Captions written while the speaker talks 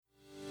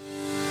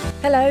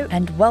Hello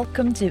and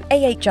welcome to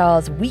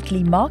AHR's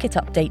weekly market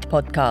update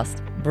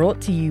podcast, brought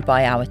to you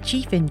by our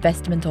Chief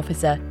Investment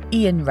Officer,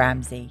 Ian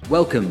Ramsey.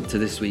 Welcome to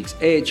this week's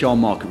AHR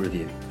Market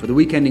Review for the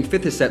week ending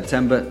 5th of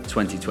September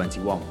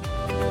 2021.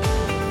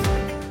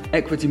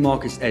 Equity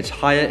markets edged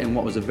higher in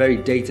what was a very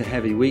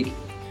data-heavy week.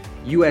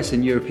 US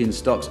and European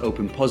stocks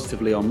opened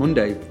positively on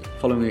Monday,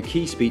 following a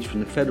key speech from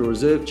the Federal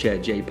Reserve Chair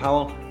Jay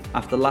Powell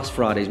after last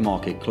Friday's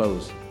market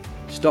close.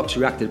 Stocks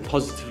reacted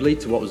positively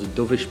to what was a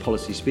dovish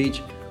policy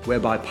speech,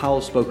 whereby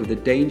Powell spoke of the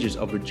dangers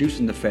of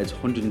reducing the Fed's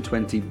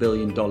 $120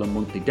 billion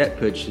monthly debt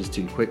purchases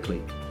too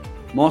quickly.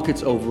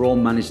 Markets overall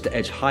managed to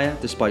edge higher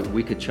despite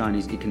weaker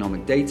Chinese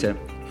economic data.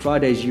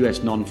 Friday's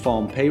US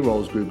non-farm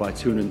payrolls grew by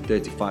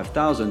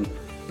 235,000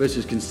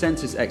 versus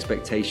consensus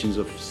expectations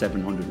of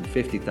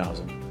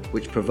 750,000,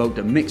 which provoked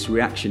a mixed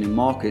reaction in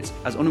markets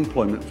as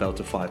unemployment fell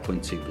to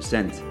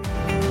 5.2%.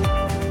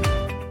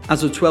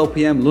 As of 12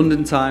 p.m.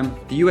 London time,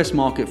 the US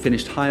market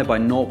finished higher by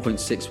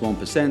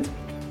 0.61%,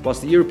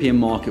 whilst the European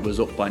market was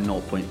up by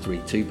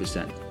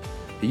 0.32%.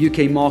 The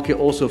UK market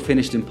also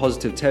finished in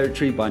positive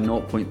territory by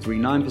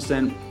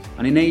 0.39%,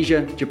 and in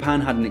Asia,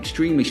 Japan had an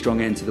extremely strong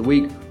end to the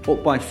week,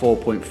 up by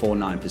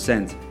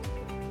 4.49%.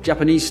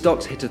 Japanese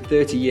stocks hit a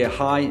 30-year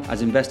high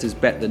as investors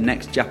bet the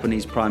next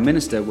Japanese Prime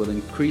Minister will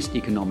increase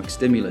economic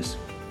stimulus.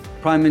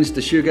 Prime Minister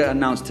Suga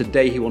announced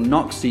today he will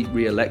not seek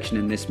re-election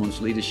in this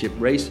month's leadership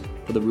race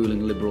for the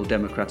ruling Liberal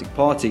Democratic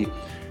Party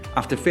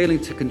after failing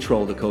to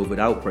control the COVID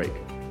outbreak.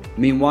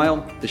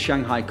 Meanwhile, the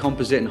Shanghai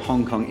Composite and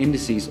Hong Kong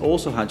indices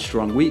also had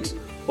strong weeks,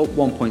 up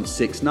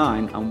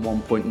 1.69% and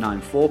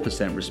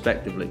 1.94%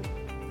 respectively.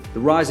 The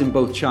rise in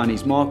both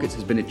Chinese markets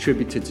has been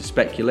attributed to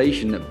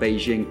speculation that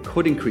Beijing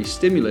could increase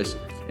stimulus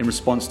in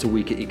response to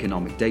weaker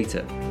economic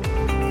data.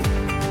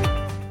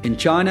 In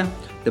China,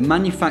 the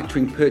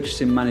Manufacturing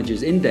Purchasing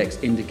Managers' Index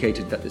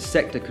indicated that the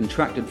sector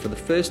contracted for the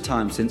first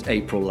time since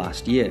April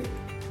last year.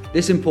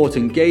 This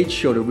important gauge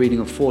showed a reading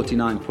of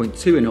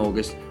 49.2 in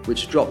August,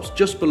 which drops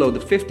just below the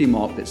 50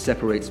 mark that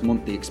separates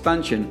monthly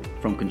expansion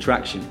from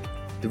contraction.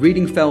 The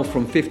reading fell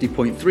from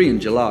 50.3 in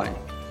July.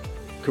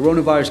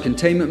 Coronavirus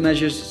containment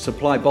measures,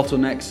 supply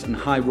bottlenecks, and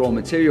high raw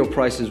material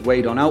prices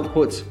weighed on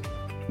output.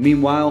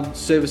 Meanwhile,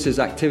 services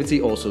activity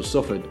also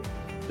suffered.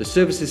 The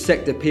services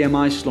sector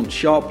PMI slumped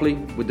sharply,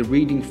 with the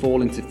reading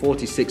falling to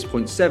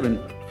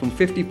 46.7 from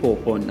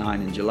 54.9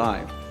 in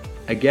July.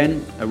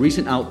 Again, a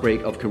recent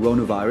outbreak of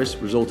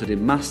coronavirus resulted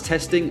in mass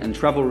testing and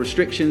travel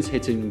restrictions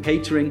hitting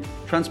catering,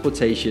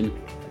 transportation,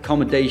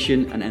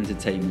 accommodation and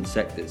entertainment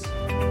sectors.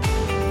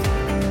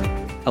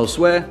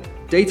 Elsewhere,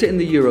 data in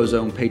the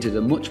Eurozone painted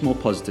a much more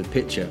positive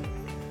picture.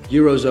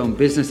 Eurozone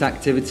business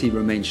activity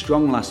remained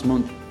strong last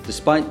month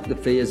despite the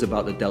fears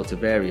about the Delta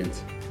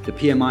variant. The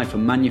PMI for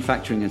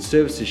manufacturing and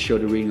services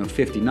showed a reading of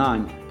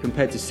 59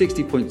 compared to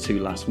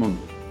 60.2 last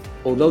month.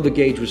 Although the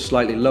gauge was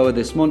slightly lower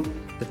this month,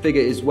 the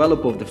figure is well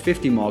above the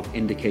 50 mark,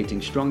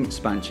 indicating strong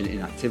expansion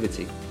in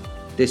activity.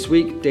 This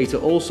week, data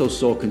also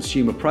saw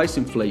consumer price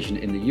inflation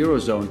in the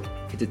Eurozone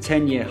hit a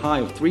 10-year high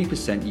of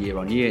 3%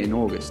 year-on-year in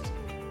August.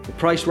 The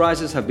price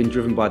rises have been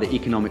driven by the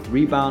economic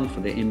rebound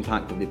from the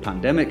impact of the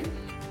pandemic,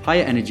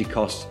 higher energy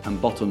costs and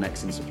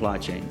bottlenecks in supply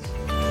chains.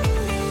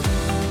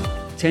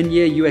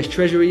 10-year US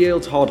Treasury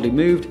yields hardly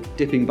moved,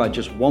 dipping by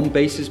just 1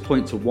 basis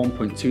point to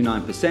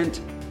 1.29%.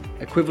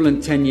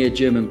 Equivalent 10-year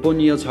German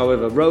bond yields,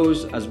 however,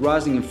 rose as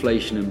rising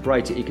inflation and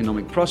brighter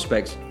economic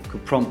prospects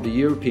could prompt the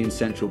European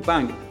Central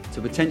Bank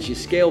to potentially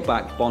scale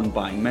back bond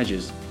buying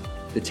measures.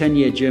 The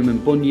 10-year German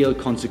bond yield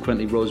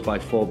consequently rose by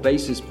 4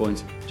 basis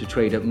points to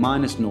trade at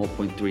minus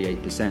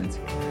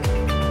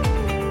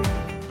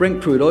 0.38%.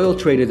 Brent crude oil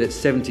traded at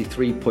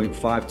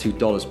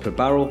 $73.52 per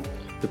barrel.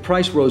 The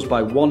price rose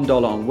by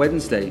 $1 on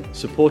Wednesday,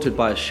 supported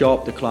by a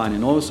sharp decline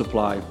in oil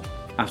supply,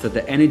 after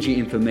the Energy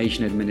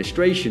Information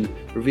Administration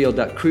revealed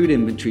that crude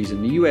inventories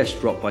in the US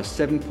dropped by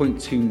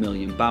 7.2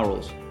 million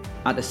barrels.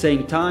 At the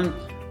same time,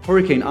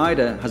 Hurricane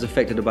Ida has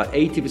affected about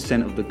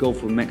 80% of the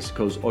Gulf of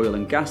Mexico's oil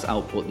and gas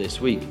output this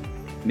week.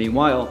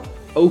 Meanwhile,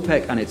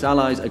 OPEC and its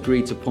allies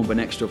agreed to pump an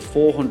extra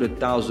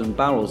 400,000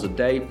 barrels a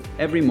day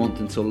every month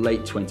until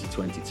late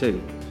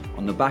 2022,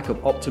 on the back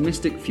of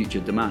optimistic future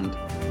demand.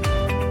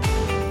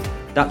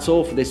 That's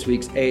all for this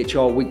week's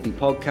AHR Weekly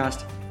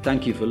Podcast.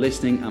 Thank you for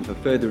listening, and for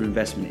further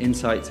investment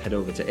insights, head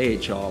over to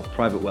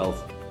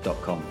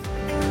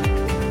ahrprivatewealth.com.